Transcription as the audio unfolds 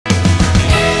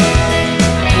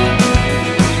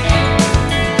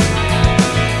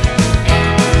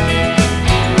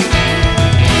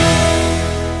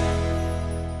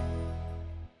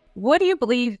what do you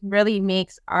believe really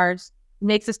makes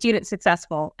a student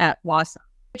successful at WAUSM?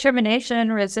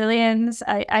 Determination, resilience.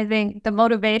 I think the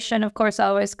motivation, of course,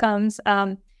 always comes.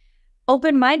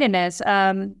 Open-mindedness,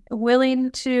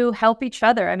 willing to help each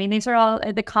other. I mean, these are all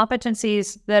the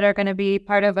competencies that are going to be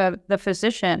part of the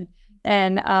physician,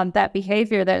 and that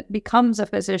behavior that becomes a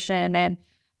physician,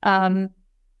 and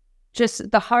just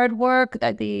the hard work,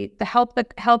 the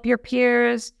help your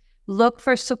peers, look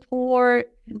for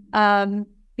support,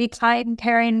 be kind,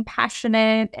 caring,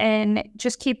 passionate, and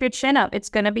just keep your chin up. It's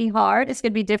going to be hard. It's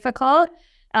going to be difficult.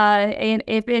 And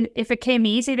if it came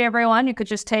easy to everyone, you could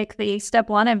just take the step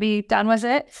one and be done with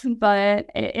it. But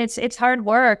it's hard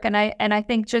work, and I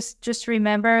think just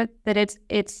remember that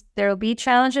there'll be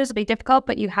challenges, it'll be difficult,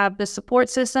 but you have the support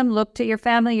system. Look to your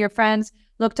family, your friends.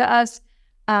 Look to us,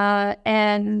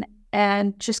 and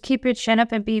just keep your chin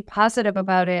up and be positive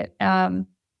about it. And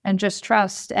just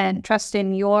trust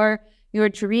in your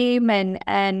dream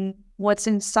and what's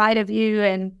inside of you,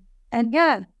 and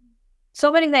yeah,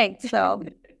 so many things. So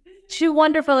 2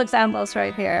 wonderful examples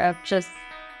right here of just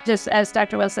as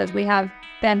Dr. Will says, we have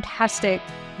fantastic,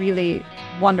 really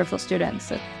wonderful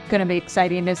students. It's going to be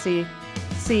exciting to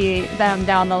see them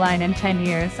down the line in 10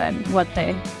 years and what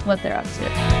they're up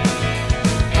to.